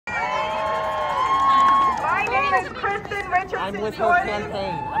name is Kristin Richardson. I'm with her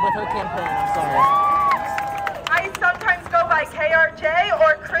campaign. I'm sorry. I sometimes go by KRJ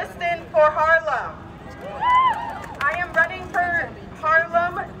or Kristin for Harlem. I am running for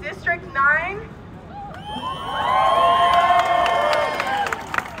Harlem District 9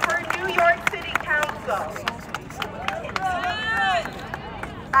 for New York City Council.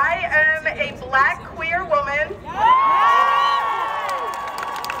 I am a Black queer woman,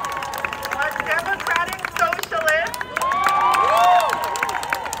 a democratic socialist,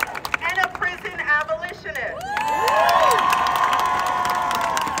 and a prison abolitionist.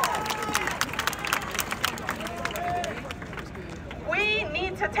 We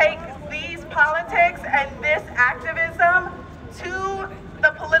need to take these politics and this activism to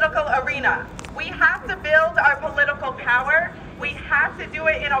the political arena. We have to build our political power. We have to do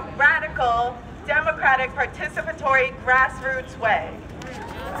it in a radical, democratic, participatory, grassroots way.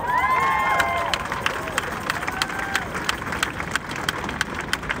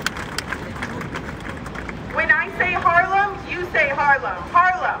 When I say Harlem, you say Harlem.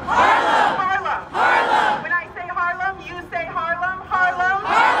 Harlem. Harlem. Harlem. Harlem. When I say Harlem, you say Harlem. Harlem.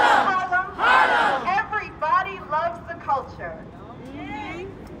 Harlem. Harlem. Everybody loves the culture.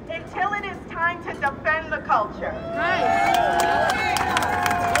 Until it is time to defend the culture.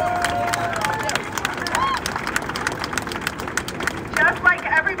 Just like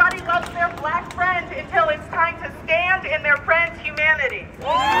everybody loves their Black friend until it's time to stand in their friend's humanity. So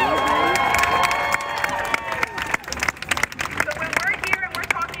when we're here and we're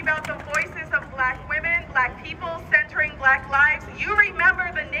talking about the voices of Black women, Black people, centering Black lives, you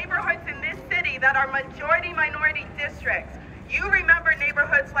remember the neighborhoods in this city that are majority minority districts. You remember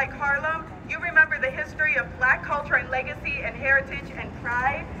neighborhoods like Harlem. You remember the history of Black culture and legacy and heritage and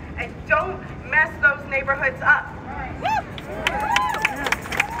pride. And don't mess those neighborhoods up.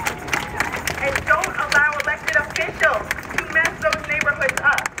 And don't allow elected officials to mess those neighborhoods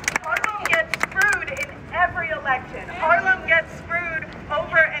up. Harlem gets screwed in every election. Harlem gets screwed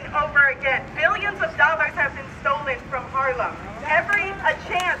over and over again. Billions of dollars have been stolen from Harlem. Every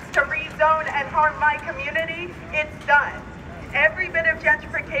chance to rezone and harm my community, it's done. Every bit of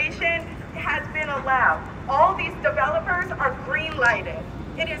gentrification has been allowed. All these developers are green-lighted.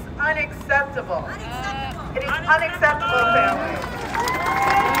 It is unacceptable. It is unacceptable, family.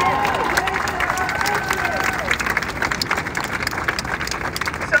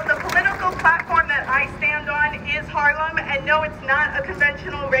 So the political platform that I stand on is Harlem, and no, it's not a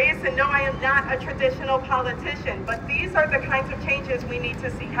conventional race, and no, I am not a traditional politician, but these are the kinds of changes we need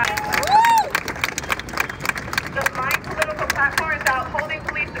to see happen. My political platform is about holding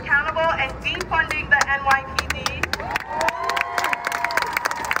police accountable and defunding the NYPD.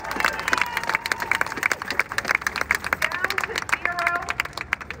 Down to zero,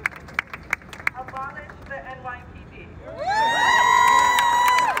 abolish the NYPD.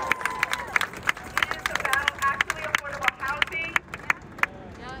 It is about actually affordable housing,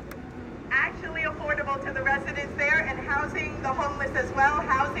 actually affordable to the residents there, and housing the homeless as well.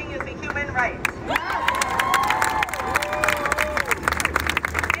 Housing is a human right.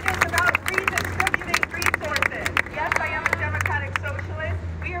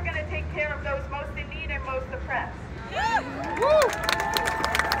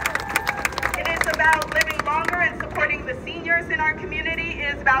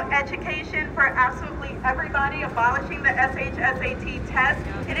 Education for absolutely everybody, abolishing the SHSAT test.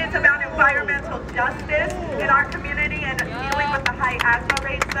 It is about environmental justice in our community and dealing with the high asthma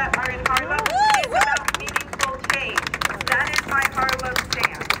rates that are in Harlem. It is about meaningful change. That is my Harlem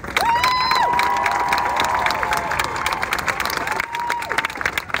stand.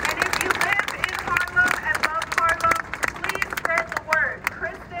 And if you live in Harlem and love Harlem, please spread the word.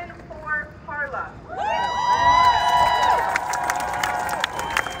 Kristin for Harlem.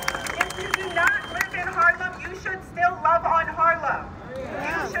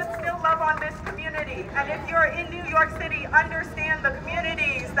 And if you're in New York City, understand the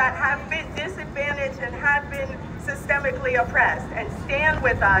communities that have been disadvantaged and have been systemically oppressed, and stand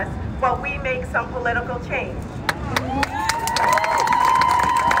with us while we make some political change.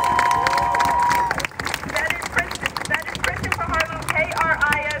 That is Kristin for Harlem,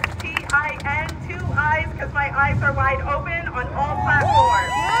 K-R-I-S-T-I-N, 2 eyes, because my eyes are wide open on all